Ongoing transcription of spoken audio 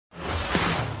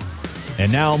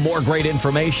And now more great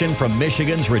information from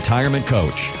Michigan's retirement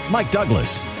coach, Mike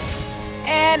Douglas.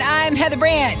 And I'm Heather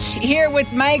Branch here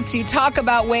with Mike to talk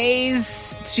about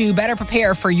ways to better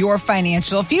prepare for your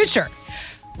financial future.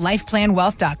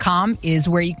 LifePlanWealth.com is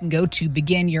where you can go to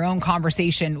begin your own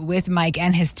conversation with Mike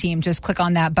and his team. Just click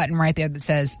on that button right there that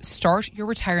says Start Your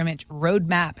Retirement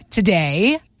Roadmap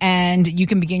Today, and you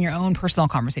can begin your own personal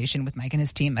conversation with Mike and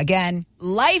his team. Again,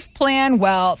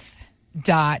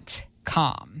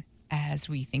 LifePlanWealth.com. As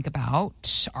we think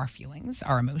about our feelings,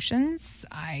 our emotions,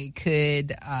 I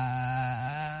could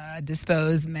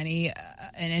dispose many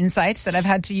an insights that I've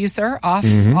had to you, sir,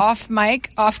 off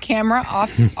mic, off camera,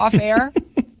 off air.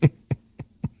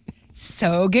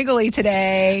 So giggly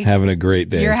today. Having a great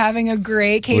day. You're having a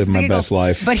great case. Living my best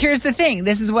life. But here's the thing.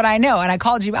 This is what I know. And I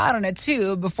called you out on it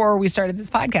too before we started this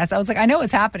podcast. I was like, I know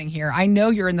what's happening here. I know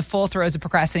you're in the full throes of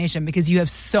procrastination because you have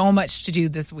so much to do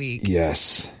this week.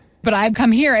 Yes. But I've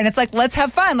come here and it's like, let's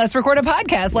have fun. Let's record a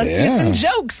podcast. Let's do some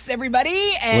jokes,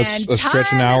 everybody. And let's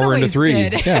stretch an hour into 3.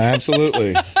 Yeah,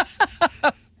 absolutely.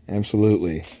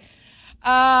 Absolutely.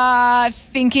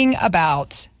 Thinking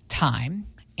about time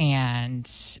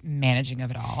and managing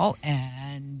of it all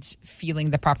and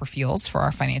feeling the proper feels for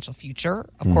our financial future.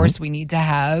 Of course, we need to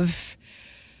have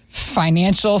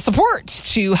financial support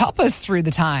to help us through the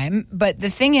time. But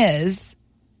the thing is,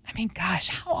 I mean, gosh,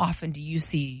 how often do you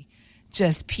see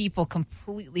just people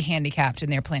completely handicapped in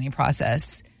their planning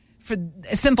process for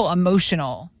simple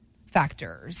emotional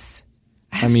factors?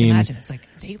 I have to imagine it's like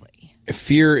daily.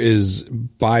 Fear is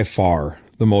by far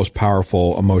the most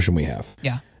powerful emotion we have.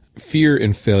 Yeah. Fear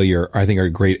and failure, I think, are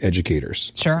great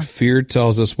educators. Sure. Fear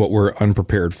tells us what we're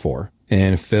unprepared for,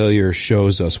 and failure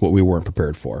shows us what we weren't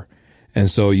prepared for. And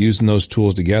so using those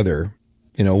tools together,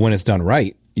 you know, when it's done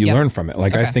right, you learn from it.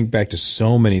 Like I think back to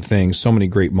so many things, so many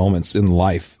great moments in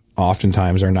life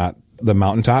oftentimes are not the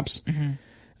mountaintops.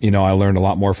 You know, I learned a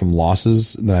lot more from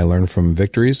losses than I learned from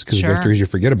victories, because victories you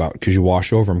forget about because you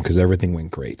wash over them because everything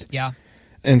went great. Yeah.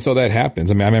 And so that happens.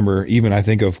 I mean, I remember I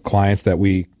think of clients that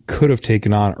we could have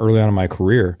taken on early on in my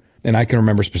career, and I can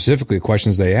remember specifically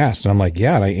questions they asked. And I'm like,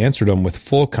 yeah, and I answered them with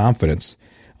full confidence,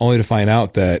 only to find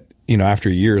out that, you know, after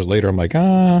years later, I'm like,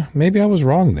 maybe I was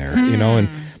wrong there, you know, and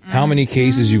how many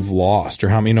cases you've lost, or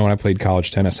how many, you know, when I played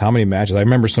college tennis, how many matches. I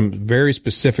remember some very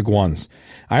specific ones.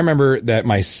 I remember that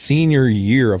my senior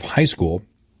year of high school,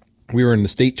 we were in the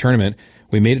state tournament.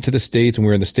 We made it to the states and we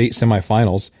were in the state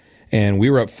semifinals, and we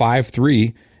were up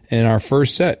 5-3 in our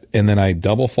first set. And then I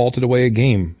double faulted away a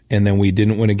game, and then we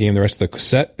didn't win a game the rest of the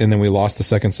set. And then we lost the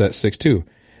second set 6-2.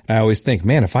 And I always think,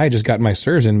 man, if I had just gotten my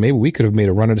serves in, maybe we could have made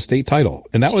a run at a state title.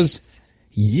 And that was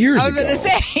years ago. I was going to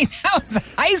say, that was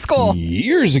high school.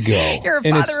 Years ago. You're a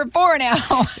father of 4 now.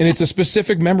 And it's a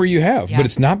specific memory you have, but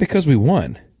it's not because we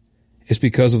won. It's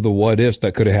because of the what ifs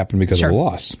that could have happened because of a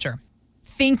loss. Sure.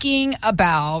 Thinking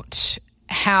about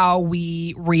how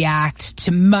we react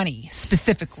to money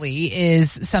specifically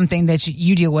is something that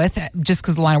you deal with just because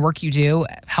of the line of work you do,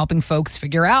 helping folks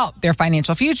figure out their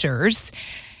financial futures.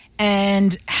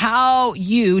 And how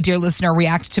you, dear listener,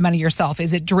 react to money yourself.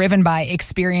 Is it driven by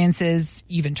experiences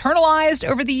you've internalized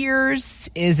over the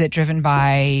years? Is it driven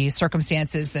by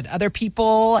circumstances that other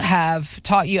people have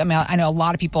taught you? I mean, I know a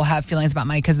lot of people have feelings about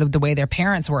money because of the way their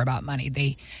parents were about money.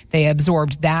 They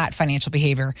absorbed that financial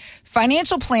behavior.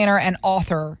 Financial planner and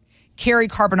author Carrie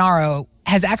Carbonaro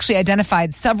has actually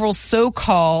identified several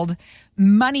so-called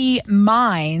money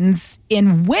minds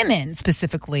in women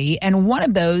specifically, and one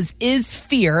of those is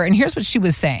fear. And here's what she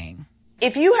was saying.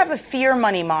 If you have a fear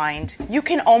money mind, you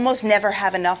can almost never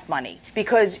have enough money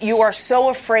because you are so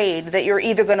afraid that you're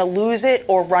either going to lose it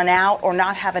or run out or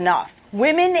not have enough.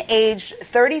 Women aged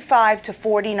 35 to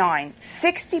 49,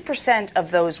 60% of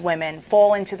those women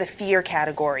fall into the fear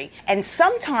category. And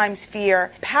sometimes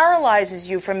fear paralyzes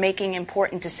you from making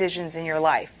important decisions in your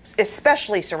life,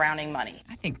 especially surrounding money.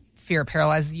 I think fear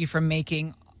paralyzes you from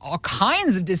making all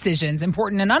kinds of decisions,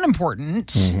 important and unimportant.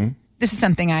 This is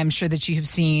something I'm sure that you have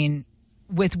seen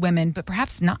with women, but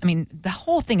perhaps not. I mean, the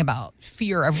whole thing about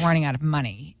fear of running out of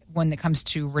money when it comes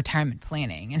to retirement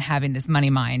planning and having this money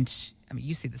mind, I mean,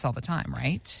 you see this all the time,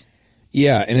 right?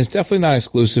 Yeah, and it's definitely not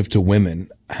exclusive to women.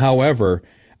 However,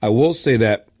 I will say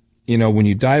that, you know, when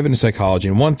you dive into psychology,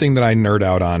 and one thing that I nerd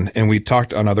out on, and we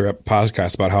talked on other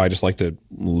podcasts about how I just like to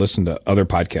listen to other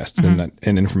podcasts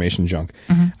and information junk.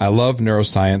 I love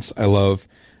neuroscience. I love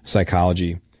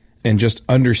psychology. And just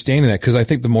understanding that, because I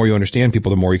think the more you understand people,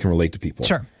 the more you can relate to people.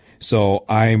 Sure. So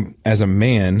as a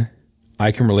man,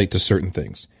 I can relate to certain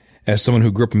things. As someone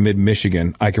who grew up in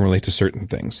mid-Michigan, I can relate to certain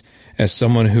things. As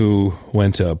someone who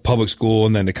went to public school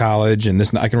and then to college and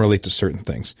this, I can relate to certain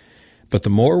things. But the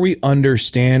more we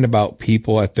understand about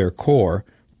people at their core,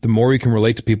 the more we can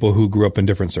relate to people who grew up in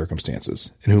different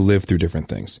circumstances and who lived through different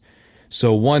things.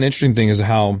 So one interesting thing is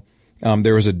how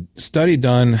there was a study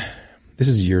done, this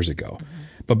is years ago,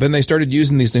 but then they started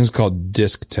using these things called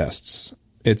DISC tests.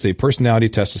 It's a personality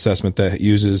test assessment that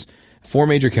uses 4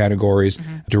 major categories.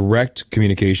 Direct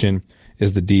communication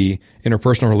is the D,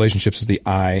 interpersonal relationships is the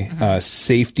I,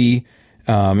 safety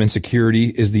and security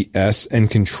is the S, and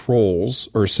controls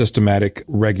or systematic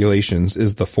regulations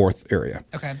is the 4th area.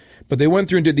 Okay. But they went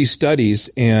through and did these studies,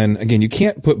 and again, you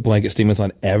can't put blanket statements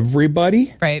on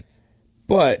everybody. Right.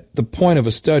 But the point of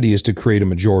a study is to create a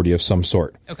majority of some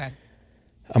sort. Okay.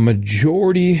 A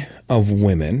majority of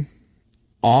women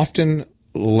often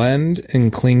lend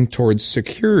and cling towards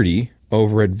security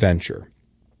over adventure.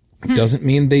 It doesn't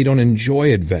mean they don't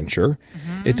enjoy adventure.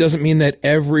 It doesn't mean that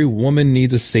every woman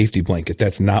needs a safety blanket.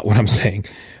 That's not what I'm saying.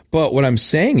 But what I'm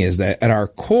saying is that at our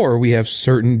core, we have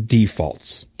certain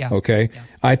defaults. Yeah. Okay. Yeah.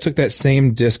 I took that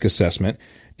same DISC assessment.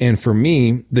 And for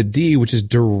me, the D, which is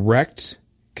direct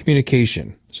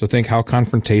communication. So think, how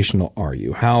confrontational are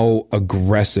you? How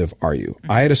aggressive are you?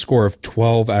 I had a score of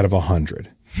 12 out of 100.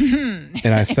 And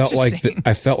I felt like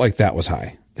that was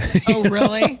high. Oh,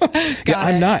 really? Yeah,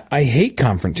 I'm not. I hate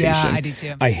confrontation. Yeah, I do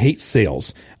too. I hate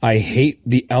sales. I hate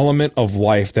the element of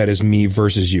life that is me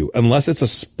versus you. Unless it's a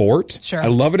sport. Sure. I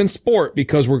love it in sport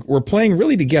because we're playing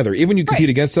really together. Even when you compete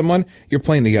against someone, you're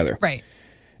playing together. Right.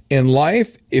 In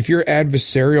life, if you're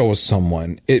adversarial with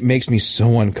someone, it makes me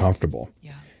so uncomfortable.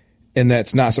 Yeah. And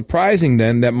that's not surprising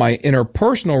then that my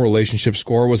interpersonal relationship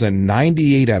score was a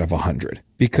 98 out of 100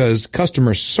 because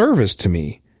customer service to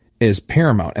me is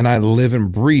paramount, and I live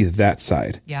and breathe that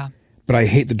side. Yeah. But I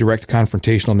hate the direct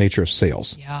confrontational nature of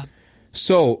sales. Yeah.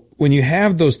 So when you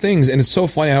have those things, and it's so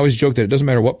funny, I always joke that it doesn't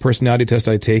matter what personality test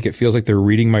I take, it feels like they're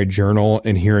reading my journal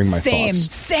and hearing my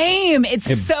thoughts. Same.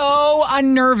 It's so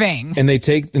unnerving. And they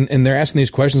take, and they're asking these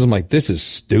questions. I'm like, this is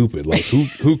stupid. Like,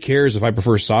 who cares if I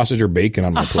prefer sausage or bacon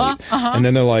on my plate? And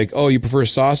then they're like, oh, you prefer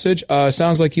sausage?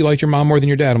 Sounds like you like your mom more than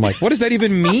your dad. I'm like, what does that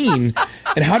even mean?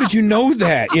 And how did you know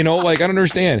that? You know, like, I don't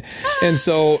understand. And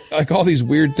so, like, all these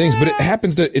weird things, but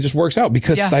it just works out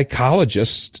because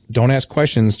psychologists don't ask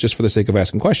questions just for the sake of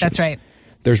asking questions. That's right.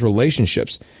 There's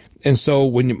relationships. And so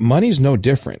when money's no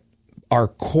different, our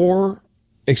core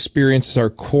experiences, our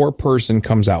core person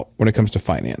comes out when it comes to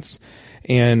finance.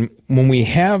 And when we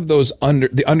have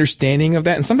the understanding of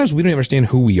that, and sometimes we don't even understand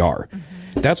who we are.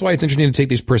 That's why it's interesting to take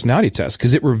these personality tests,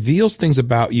 because it reveals things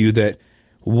about you that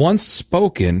once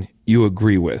spoken, you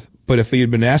agree with. But if you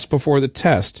had been asked before the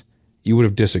test, you would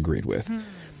have disagreed with. And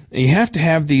you have to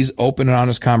have these open and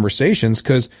honest conversations,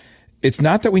 because it's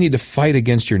not that we need to fight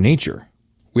against your nature.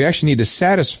 We actually need to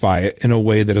satisfy it in a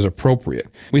way that is appropriate.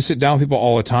 We sit down with people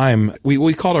all the time.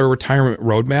 We call it our retirement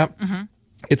roadmap.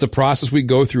 It's a process we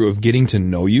go through of getting to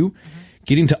know you,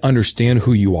 getting to understand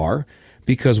who you are.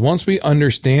 Because once we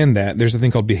understand that, there's a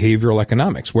thing called behavioral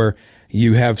economics, where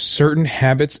you have certain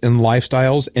habits and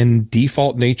lifestyles and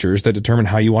default natures that determine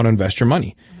how you want to invest your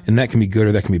money. And that can be good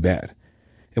or that can be bad.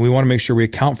 And we want to make sure we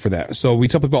account for that. So we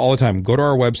tell people all the time, go to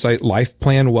our website,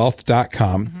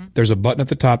 lifeplanwealth.com. There's a button at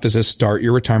the top that says start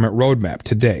your retirement roadmap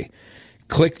today.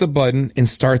 Click the button and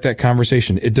start that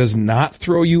conversation. It does not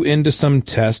throw you into some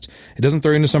test. It doesn't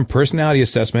throw you into some personality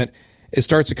assessment. It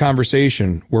starts a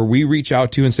conversation where we reach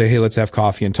out to you and say, hey, let's have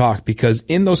coffee and talk. Because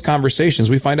in those conversations,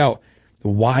 we find out,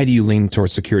 why do you lean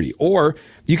towards security? Or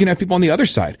you can have people on the other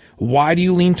side. Why do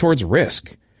you lean towards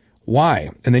risk? Why?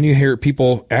 And then you hear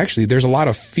people, actually, there's a lot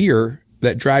of fear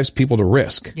that drives people to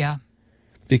risk. Yeah.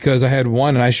 Because I had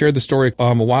one, and I shared the story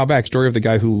a while back, story of the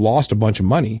guy who lost a bunch of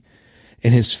money,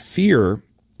 and his fear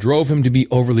drove him to be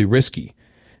overly risky.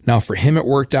 Now, for him, it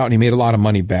worked out and he made a lot of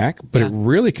money back, but it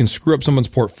really can screw up someone's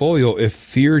portfolio if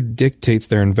fear dictates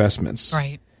their investments.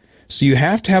 Right. So you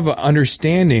have to have an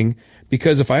understanding,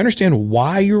 because if I understand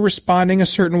why you're responding a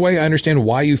certain way, I understand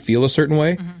why you feel a certain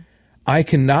way. I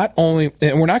can not only,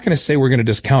 and we're not going to say we're going to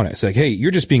discount it. It's like, hey, you're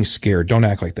just being scared. Don't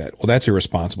act like that. Well, that's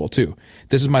irresponsible too.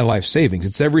 This is my life savings.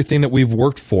 It's everything that we've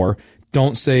worked for.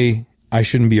 Don't say I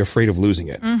shouldn't be afraid of losing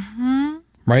it.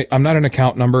 Right? I'm not an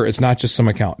account number. It's not just some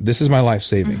account. This is my life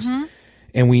savings.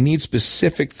 And we need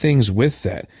specific things with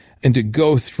that. And to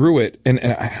go through it, and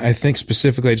I think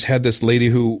specifically, I just had this lady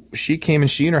who, she came and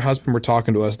she and her husband were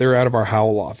talking to us. They were out of our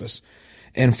Howell office.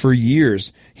 And for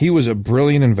years, he was a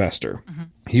brilliant investor.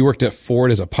 He worked at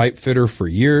Ford as a pipe fitter for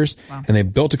years. And they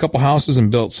built a couple houses and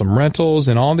built some rentals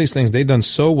and all these things. They'd done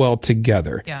so well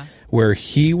together, where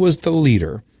he was the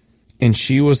leader and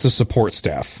she was the support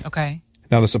staff. Okay.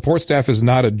 Now, the support staff is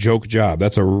not a joke job.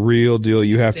 That's a real deal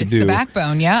you have to do. It's the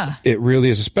backbone, yeah. It really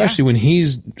is, especially when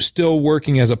he's still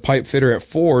working as a pipe fitter at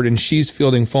Ford and she's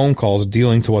fielding phone calls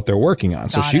dealing to what they're working on.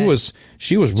 So she was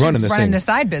running this thing. The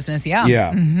side business, yeah.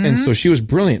 Yeah. Mm-hmm. And so she was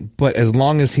brilliant. But as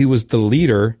long as he was the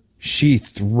leader, she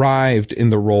thrived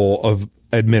in the role of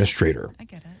administrator. I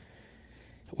get it.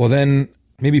 Well, then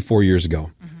maybe 4 years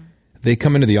ago, they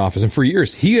come into the office, and for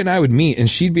years, he and I would meet, and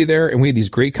she'd be there, and we had these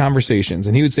great conversations.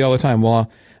 And he would say all the time, well,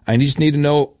 I just need to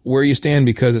know where you stand,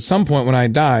 because at some point when I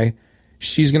die,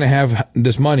 she's going to have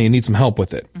this money and need some help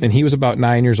with it. And he was about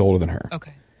 9 years older than her.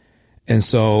 Okay. And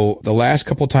so the last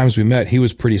couple of times we met, he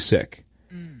was pretty sick,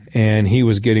 and he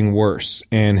was getting worse.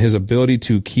 And his ability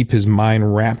to keep his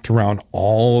mind wrapped around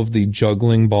all of the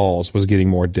juggling balls was getting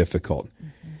more difficult.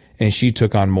 And she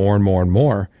took on more and more and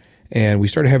more. And we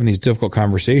started having these difficult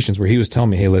conversations where he was telling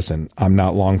me, hey, listen, I'm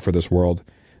not long for this world.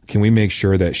 Can we make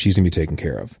sure that she's going to be taken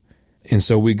care of? And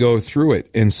so we go through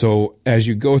it. And so as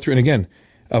you go through, and again,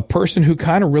 a person who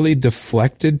kind of really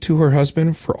deflected to her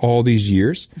husband for all these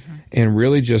years and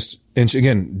really just, and she,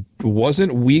 again,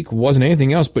 wasn't weak, wasn't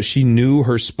anything else, but she knew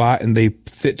her spot and they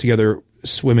fit together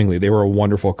swimmingly. They were a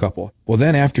wonderful couple. Well,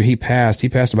 then after he passed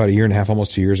about a year and a half,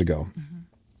 almost 2 years ago,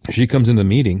 she comes into the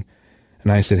meeting.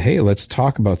 And I said, hey, let's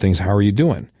talk about things. How are you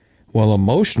doing? Well,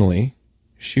 emotionally,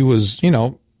 she was,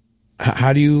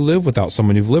 how do you live without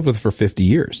someone you've lived with for 50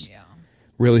 years? Yeah.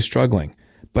 Really struggling.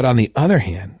 But on the other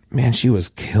hand, man, she was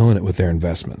killing it with their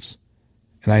investments.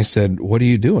 And I said, what are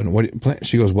you doing?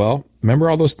 She goes, well, remember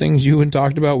all those things you and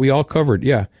talked about? We all covered.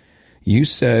 Yeah. You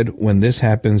said, when this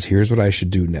happens, here's what I should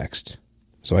do next.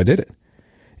 So I did it.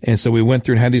 And so we went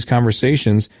through and had these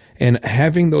conversations, and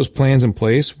having those plans in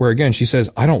place where, again, she says,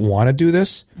 I don't want to do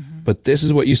this, but this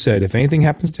is what you said. If anything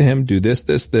happens to him, do this,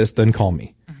 then call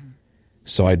me.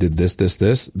 So I did this,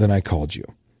 then I called you.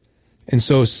 And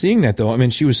so seeing that, though, I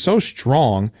mean, she was so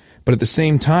strong, but at the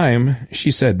same time, she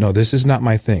said, no, this is not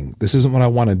my thing. This isn't what I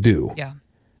want to do. Yeah.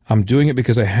 I'm doing it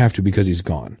because I have to, because he's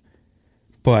gone.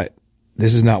 But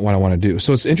this is not what I want to do.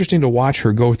 So it's interesting to watch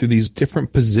her go through these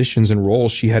different positions and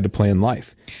roles she had to play in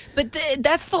life. But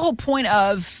that's the whole point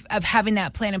of having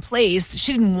that plan in place.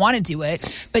 She didn't want to do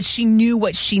it, but she knew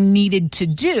what she needed to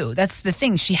do. That's the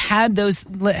thing. She had those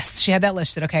lists. She had that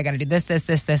list. She said, okay, I got to do this, and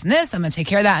this. I'm going to take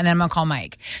care of that, and then I'm going to call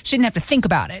Mike. She didn't have to think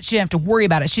about it. She didn't have to worry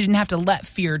about it. She didn't have to let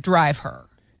fear drive her.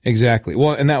 Exactly.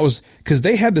 Well, and that was because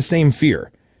they had the same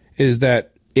fear, is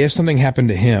that if something happened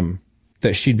to him,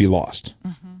 that she'd be lost.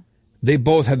 They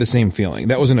both had the same feeling.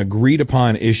 That was an agreed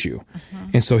upon issue.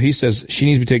 And so he says, she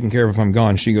needs to be taken care of if I'm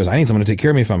gone. She goes, I need someone to take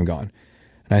care of me if I'm gone.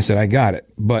 And I said, I got it,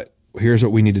 but here's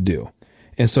what we need to do.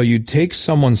 And so you take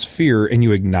someone's fear and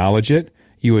you acknowledge it,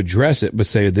 you address it, but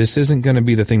say, this isn't going to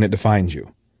be the thing that defines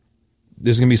you.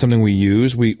 This is going to be something we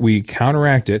use. We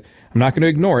counteract it. I'm not going to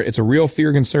ignore it. It's a real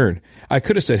fear concern. I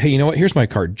could have said, hey, you know what? Here's my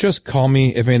card. Just call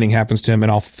me if anything happens to him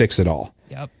and I'll fix it all.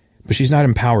 Yep. But she's not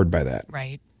empowered by that.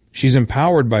 Right. She's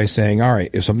empowered by saying, all right,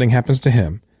 if something happens to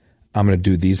him, I'm going to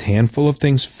do these handful of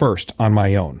things first on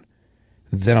my own.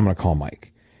 Then I'm going to call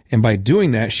Mike. And by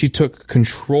doing that, she took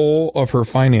control of her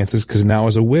finances, because now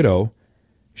as a widow,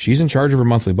 she's in charge of her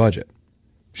monthly budget.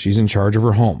 She's in charge of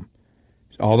her home.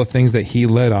 All the things that he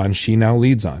led on, she now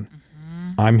leads on.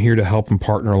 I'm here to help and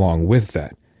partner along with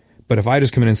that. But if I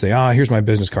just come in and say, here's my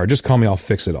business card, just call me, I'll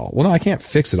fix it all. Well, no, I can't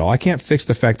fix it all. I can't fix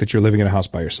the fact that you're living in a house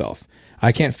by yourself.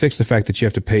 I can't fix the fact that you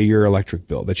have to pay your electric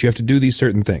bill, that you have to do these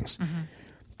certain things.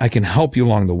 I can help you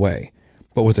along the way.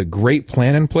 But with a great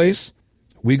plan in place,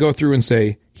 we go through and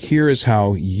say, here is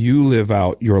how you live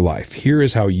out your life. Here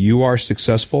is how you are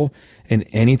successful, and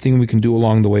anything we can do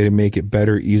along the way to make it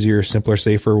better, easier, simpler,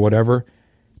 safer, whatever,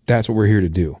 that's what we're here to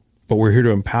do. But we're here to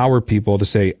empower people to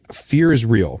say, fear is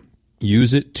real.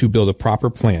 Use it to build a proper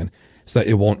plan so that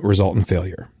it won't result in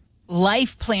failure.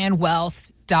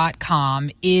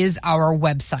 LifePlanWealth.com is our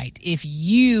website. If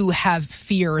you have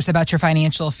fears about your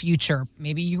financial future,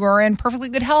 maybe you are in perfectly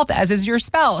good health, as is your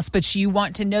spouse, but you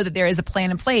want to know that there is a plan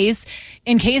in place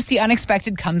in case the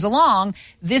unexpected comes along.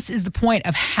 This is the point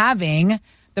of having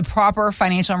the proper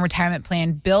financial and retirement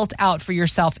plan built out for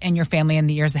yourself and your family in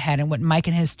the years ahead, and what Mike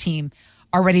and his team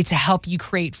are ready to help you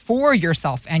create for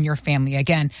yourself and your family.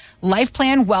 Again,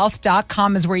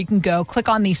 LifePlanWealth.com is where you can go. Click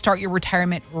on the Start Your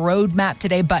Retirement Roadmap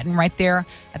Today button right there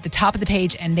at the top of the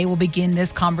page, and they will begin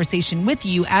this conversation with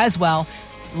you as well.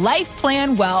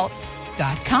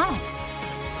 LifePlanWealth.com.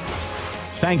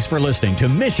 Thanks for listening to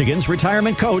Michigan's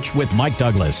Retirement Coach with Mike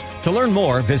Douglas. To learn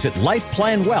more, visit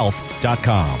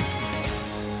LifePlanWealth.com.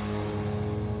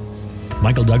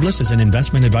 Michael Douglas is an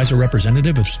investment advisor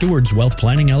representative of Stewards Wealth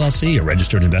Planning, LLC, a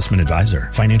registered investment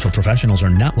advisor. Financial professionals are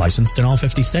not licensed in all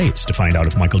 50 states. To find out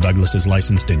if Michael Douglas is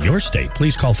licensed in your state,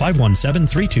 please call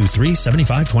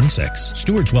 517-323-7526.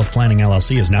 Stewards Wealth Planning,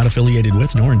 LLC is not affiliated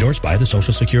with nor endorsed by the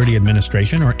Social Security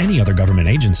Administration or any other government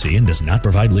agency and does not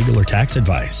provide legal or tax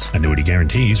advice. Annuity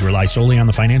guarantees rely solely on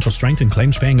the financial strength and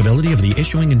claims-paying ability of the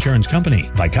issuing insurance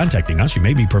company. By contacting us, you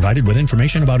may be provided with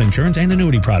information about insurance and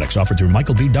annuity products offered through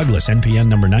Michael B. Douglas, NPN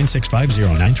number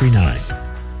 9650939.